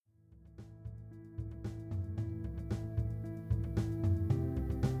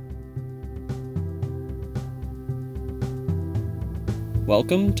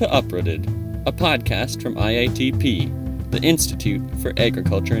Welcome to Uprooted, a podcast from IATP, the Institute for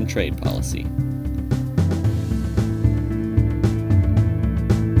Agriculture and Trade Policy.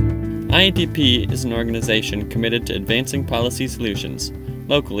 IATP is an organization committed to advancing policy solutions,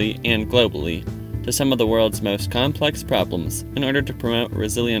 locally and globally, to some of the world's most complex problems in order to promote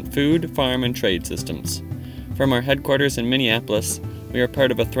resilient food, farm, and trade systems. From our headquarters in Minneapolis, we are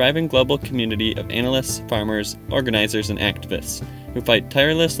part of a thriving global community of analysts, farmers, organizers, and activists who fight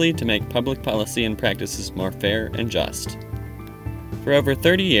tirelessly to make public policy and practices more fair and just. For over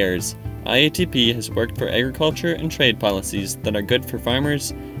 30 years, IATP has worked for agriculture and trade policies that are good for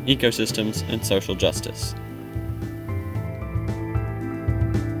farmers, ecosystems, and social justice.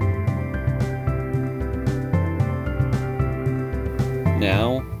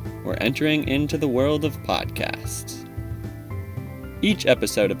 Now, we're entering into the world of podcasts. Each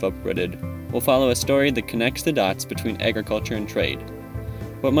episode of Uprooted will follow a story that connects the dots between agriculture and trade.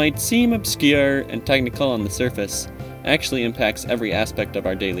 What might seem obscure and technical on the surface actually impacts every aspect of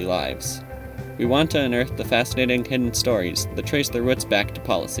our daily lives. We want to unearth the fascinating hidden stories that trace their roots back to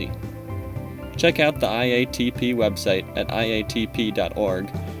policy. Check out the IATP website at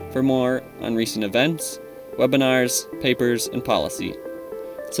iatp.org for more on recent events, webinars, papers, and policy.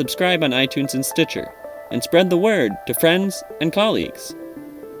 Subscribe on iTunes and Stitcher, and spread the word to friends and colleagues.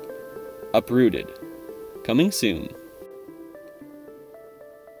 Uprooted. Coming soon.